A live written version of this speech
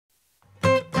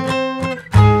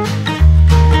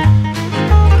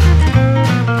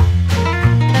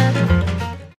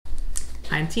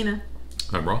Tina.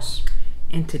 I'm Ross.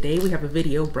 And today we have a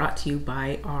video brought to you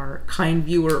by our kind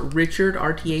viewer Richard,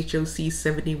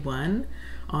 RTHOC71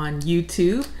 on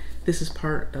YouTube. This is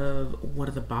part of one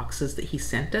of the boxes that he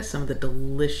sent us, some of the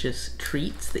delicious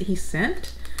treats that he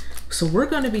sent. So we're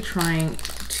going to be trying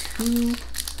 2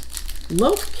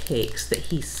 loaf cakes that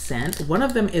he sent. One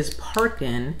of them is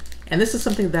Parkin, and this is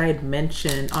something that I had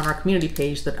mentioned on our community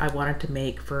page that I wanted to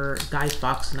make for Guy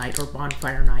Fawkes night or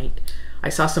bonfire night. I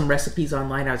saw some recipes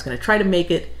online. I was going to try to make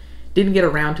it. Didn't get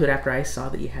around to it after I saw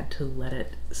that you had to let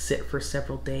it sit for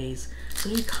several days. So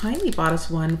he kindly bought us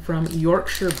one from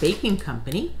Yorkshire Baking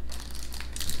Company.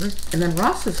 Okay. And then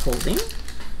Ross is holding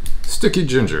Sticky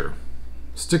ginger.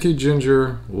 Sticky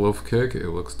ginger loaf cake. It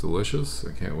looks delicious.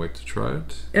 I can't wait to try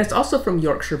it. And it's also from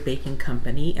Yorkshire Baking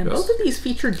Company. And both of these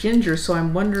feature ginger, so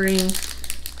I'm wondering,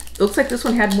 it looks like this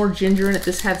one had more ginger in it.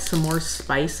 This had some more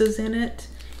spices in it.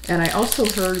 And I also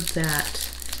heard that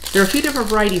there are a few different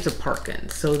varieties of Parkin.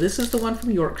 So this is the one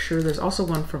from Yorkshire. There's also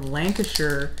one from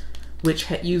Lancashire, which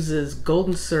uses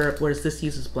golden syrup, whereas this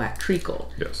uses black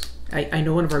treacle. Yes. I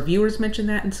know one of our viewers mentioned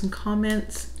that in some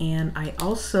comments, and I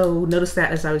also noticed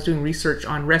that as I was doing research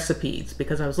on recipes,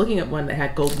 because I was looking at one that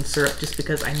had golden syrup just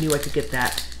because I knew I could get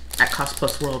that at Cost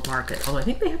Plus World Market, although I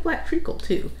think they have black treacle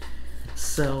too.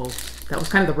 So that was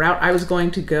kind of the route I was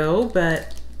going to go,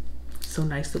 but so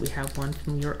nice that we have one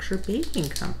from Yorkshire Baking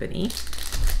Company.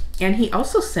 And he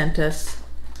also sent us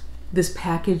this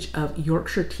package of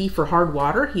Yorkshire tea for hard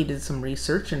water. He did some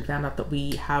research and found out that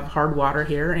we have hard water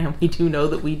here, and we do know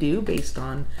that we do based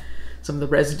on some of the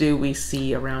residue we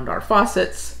see around our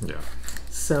faucets. Yeah.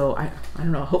 So I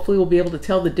don't know, hopefully we'll be able to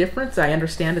tell the difference. I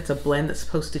understand it's a blend that's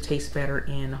supposed to taste better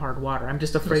in hard water. I'm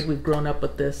just afraid we've grown up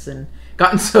with this and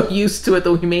gotten so used to it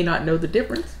that we may not know the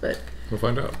difference, but we'll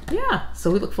find out. Yeah, so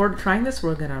we look forward to trying this.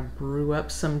 We're gonna brew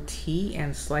up some tea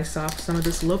and slice off some of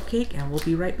this loaf cake, and we'll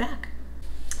be right back.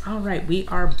 All right, we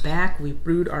are back. We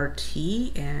brewed our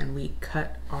tea and we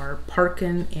cut our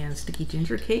Parkin and sticky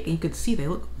ginger cake, and you can see they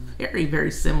look very, very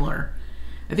similar.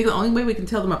 I think the only way we can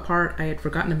tell them apart, I had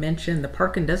forgotten to mention, the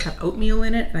Parkin does have oatmeal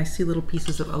in it, and I see little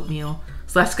pieces of oatmeal.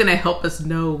 So that's gonna help us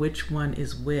know which one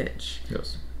is which.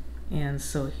 Yes. And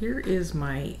so here is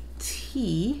my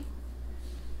tea.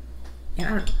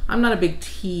 And I'm not a big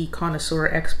tea connoisseur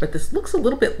expert. This looks a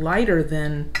little bit lighter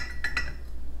than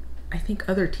I think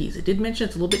other teas. It did mention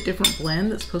it's a little bit different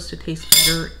blend that's supposed to taste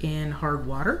better in hard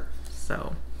water.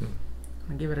 So I'm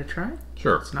gonna give it a try.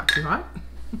 Sure. It's not too hot.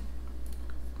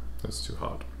 That's too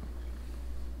hot.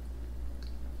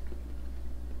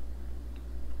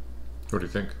 What do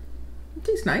you think? It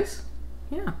tastes nice.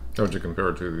 Yeah. How would you compare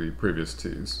it to the previous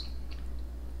teas?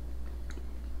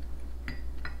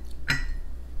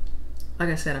 Like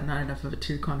I said, I'm not enough of a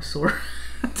tea connoisseur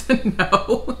to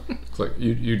know. It's like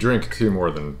you drink tea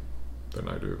more than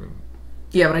I do.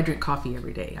 Yeah, but I drink coffee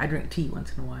every day. I drink tea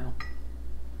once in a while.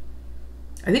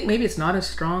 I think maybe it's not as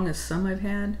strong as some I've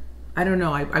had. I don't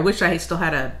know. I wish I still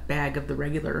had a bag of the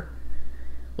regular.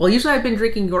 Well, usually I've been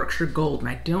drinking Yorkshire Gold, and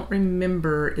I don't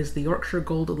remember, is the Yorkshire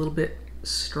Gold a little bit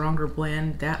stronger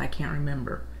blend? That I can't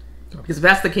remember. Because if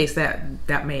that's the case,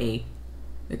 that may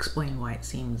explain why it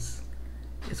seems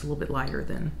it's a little bit lighter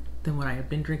than what I have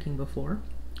been drinking before.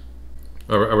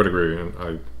 I would agree, and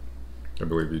I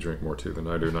believe you drink more tea than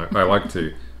I do, and I like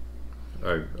tea.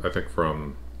 I think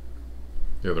from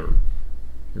the other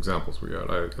examples we had,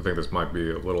 I think this might be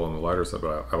a little on the lighter side,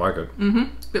 but I like it.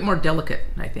 Mm-hmm. It's a bit more delicate,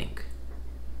 I think.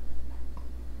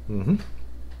 Mm-hmm.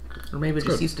 Or maybe we're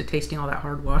just used to tasting all that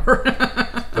hard water.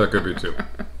 That could be too.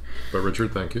 But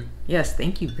Richard, thank you. Yes,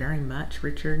 thank you very much,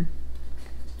 Richard.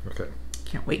 Okay.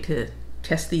 Can't wait to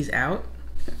test these out.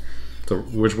 So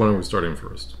which one are we starting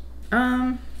first?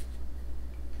 I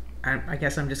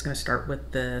guess I'm just going to start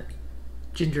with the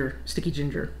sticky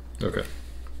ginger. Okay.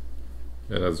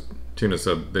 And as Tina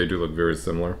said, they do look very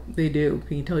similar. They do.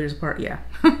 Can you tell yours apart? Yeah.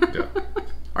 Yeah.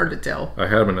 Hard to tell. I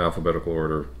had them in alphabetical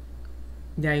order.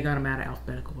 Yeah, you got them out of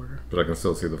alphabetical order. But I can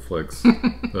still see the flakes.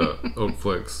 The oat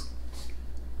flakes.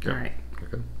 Okay. All right.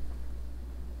 Okay.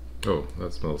 Oh,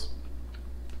 that smells.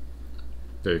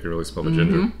 Yeah, you can really smell the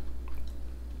ginger.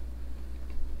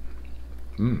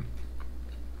 Mmm.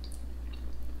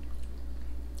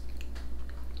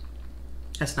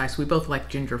 That's nice. We both like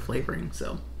ginger flavoring,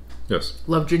 so. Yes.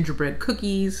 Love gingerbread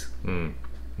cookies.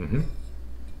 Mm-hmm.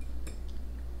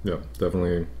 Yeah,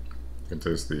 definitely. You can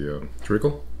taste the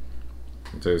treacle.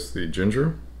 You can taste the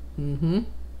ginger. Mm-hmm.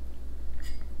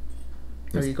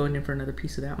 Yes. Are you going in for another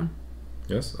piece of that one?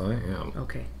 Yes, I am.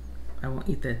 Okay. I won't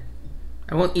eat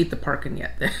the Parkin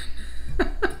yet then.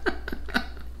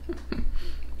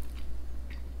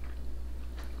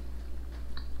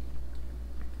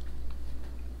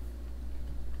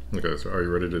 Okay, so are you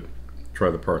ready to try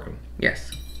the Parkin?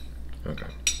 Yes. Okay.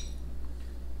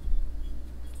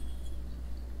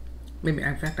 Maybe,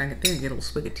 in fact, I think I get a little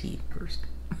swig of tea first.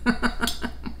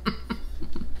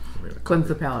 Cleanse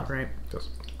the palate, right? Yes.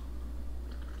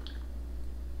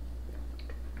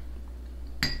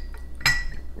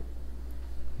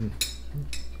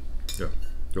 Yeah,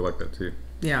 you like that tea?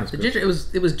 Yeah, the ginger.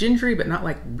 It was gingery, but not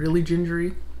like really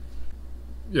gingery.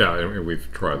 Yeah, and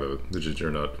we've tried the ginger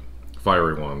nut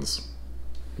fiery ones,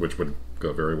 which would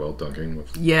go very well dunking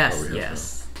with. Yes,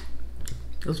 yes.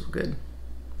 Those were good.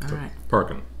 All right.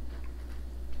 Parkin.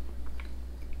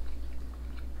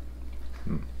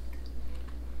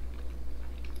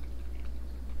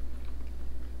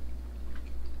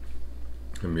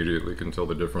 Immediately can tell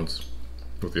the difference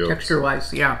with the oats.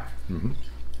 Texture-wise, yeah.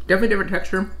 Definitely different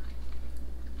texture.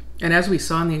 And as we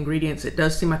saw in the ingredients, it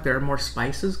does seem like there are more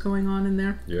spices going on in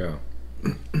there. Yeah.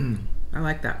 I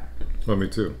like that. Well, me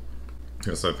too.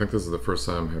 Yes, I think this is the first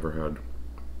time I've ever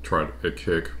tried a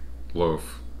cake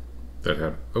loaf that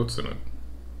had oats in it.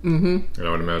 And I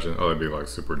would imagine, oh, it'd be like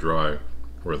super dry,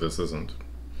 where this isn't.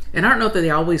 And I don't know if they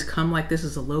always come like this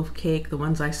as a loaf cake. The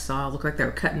ones I saw look like they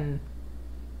were cutting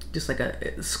just like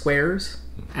squares.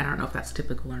 I don't know if that's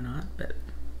typical or not, but.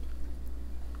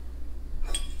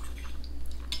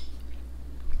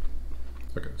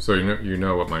 Okay, so you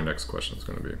know what my next question is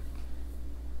going to be.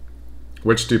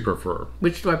 Which do you prefer?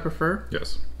 Which do I prefer?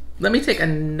 Yes. Let me take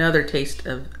another taste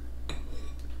of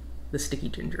the sticky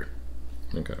ginger.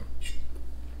 Okay.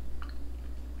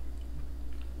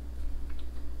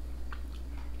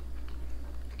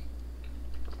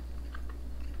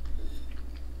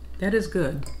 That is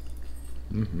good.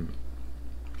 I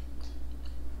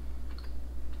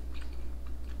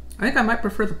think I might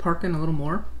prefer the Parkin a little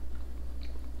more.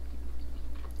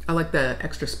 I like the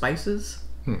extra spices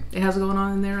it has going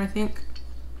on in there, I think.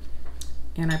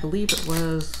 And I believe it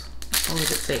was, what did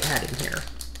it say it had in here?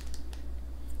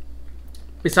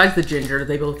 Besides the ginger,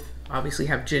 they both obviously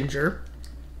have ginger.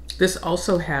 This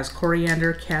also has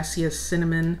coriander, cassia,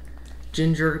 cinnamon,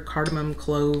 ginger, cardamom,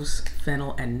 cloves,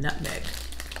 fennel, and nutmeg.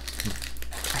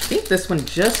 I think this one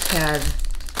just had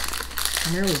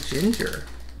primarily ginger.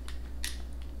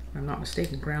 If I'm not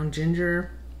mistaken, ground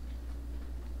ginger.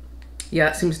 Yeah,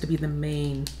 that seems to be the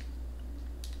main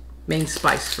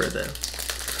spice for the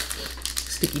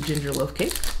sticky ginger loaf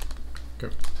cake.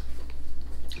 Okay.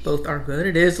 Both are good.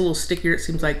 It is a little stickier. It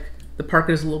seems like the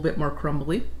Parkin is a little bit more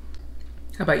crumbly.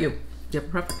 How about you? Do you have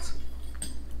a preference?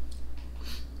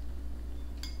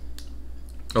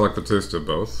 I like the taste of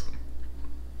both.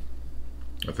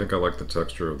 I think I like the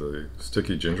texture of the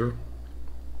sticky ginger.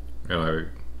 And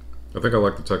I think I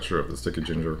like the texture of the sticky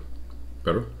ginger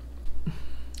better.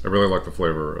 I really like the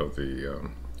flavor of the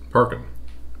Parkin,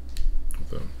 with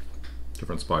the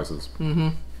different spices.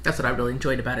 That's what I really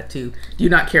enjoyed about it too. Do you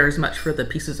not care as much for the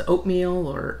pieces of oatmeal,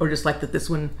 or just like that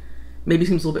this one maybe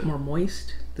seems a little bit more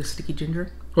moist, the sticky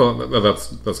ginger? Well, that's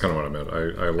kind of what I meant.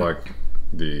 I like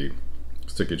the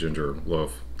sticky ginger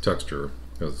loaf texture,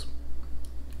 because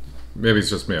maybe it's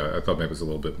just me. I thought maybe it's a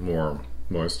little bit more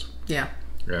moist. Yeah.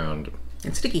 And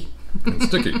sticky. And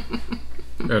sticky.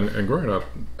 And growing up,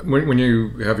 when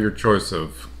you have your choice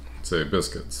of, say,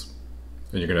 biscuits,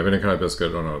 and you can have any kind of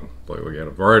biscuit on like you had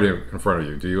a variety in front of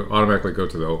you, do you automatically go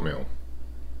to the oatmeal?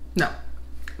 No.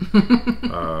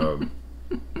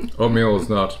 Oatmeal is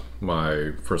not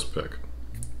my first pick,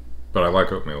 but I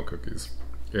like oatmeal cookies.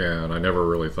 And I never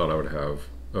really thought I would have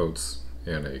oats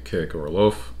in a cake or a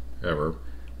loaf ever.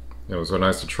 It was so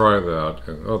nice to try that,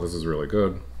 and oh, this is really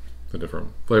good. The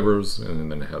different flavors,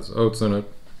 and then it has oats in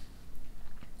it.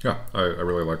 Yeah, I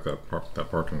really like that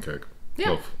Parkin cake.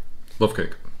 Yeah. Loaf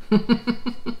cake.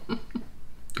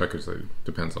 I could say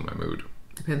depends on my mood.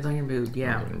 Depends on your mood,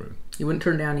 yeah. Depends on your mood. You wouldn't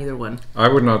turn down either one. I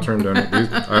would not turn down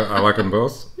these. I like them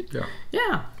both. Yeah.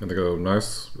 Yeah. And they go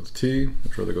nice with tea.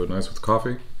 I'm sure they go nice with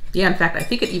coffee. Yeah, in fact, I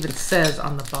think it even says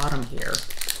on the bottom here,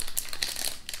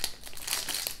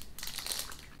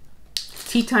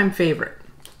 tea time favorite.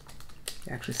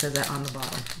 It actually says that on the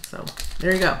bottom. So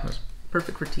there you go. Nice.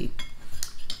 Perfect for tea.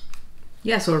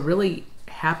 Yeah, so we're really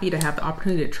happy to have the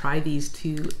opportunity to try these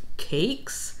two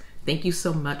cakes. Thank you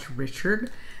so much, Richard.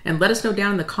 And let us know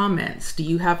down in the comments, do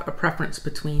you have a preference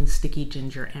between sticky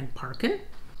ginger and Parkin?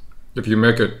 If you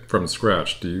make it from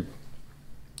scratch, do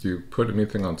you put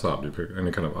anything on top? Do you put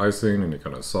any kind of icing, any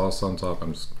kind of sauce on top?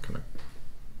 I'm just kind of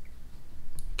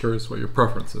curious what your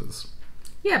preference is.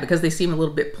 Yeah, because they seem a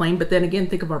little bit plain, but then again,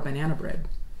 think of our banana bread.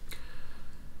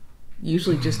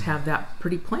 Usually just have that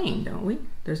pretty plain, don't we?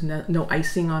 There's no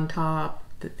icing on top.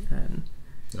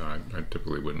 No, I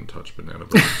typically wouldn't touch banana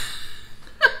bread.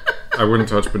 I wouldn't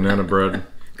touch banana bread.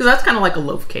 Because Because that's kind of like a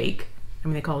loaf cake. I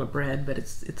mean, they call it bread, but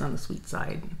it's on the sweet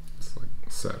side. It's like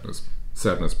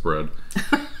sadness bread.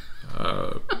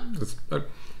 I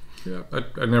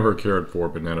never cared for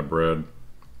banana bread.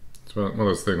 It's one of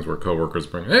those things where coworkers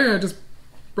bring, hey, I just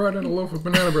brought in a loaf of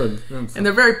banana bread. And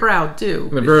they're very proud, too.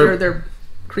 They share their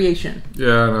creation.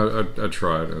 Yeah, and I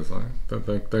tried. I was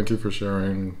like, thank you for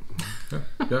sharing.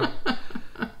 Yeah.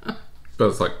 But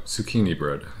it's like zucchini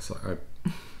bread. It's like,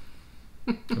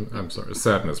 I'm sorry,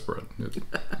 sadness bread.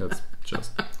 It's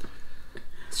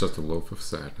just a loaf of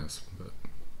sadness. But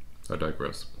I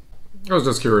digress. I was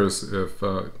just curious if,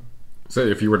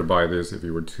 say, if you were to buy this, if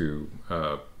you were to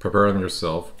prepare them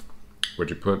yourself, would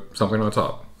you put something on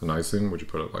top? An icing? Would you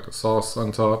put like a sauce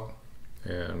on top?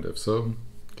 And if so,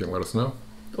 can you let us know?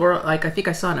 Or like I think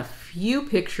I saw in a few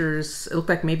pictures, it looked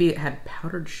like maybe it had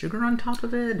powdered sugar on top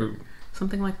of it,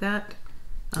 something like that.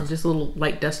 Just a little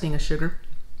light dusting of sugar.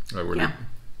 I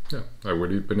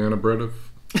would eat banana bread if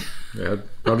it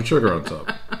had powdered sugar on top.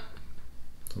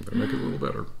 Something to make it a little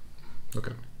better.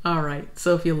 Okay. All right.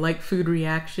 So if you like food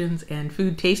reactions and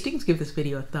food tastings, give this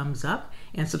video a thumbs up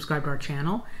and subscribe to our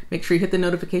channel. Make sure you hit the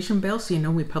notification bell so you know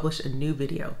when we publish a new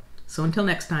video. So until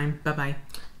next time, bye-bye.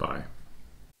 Bye.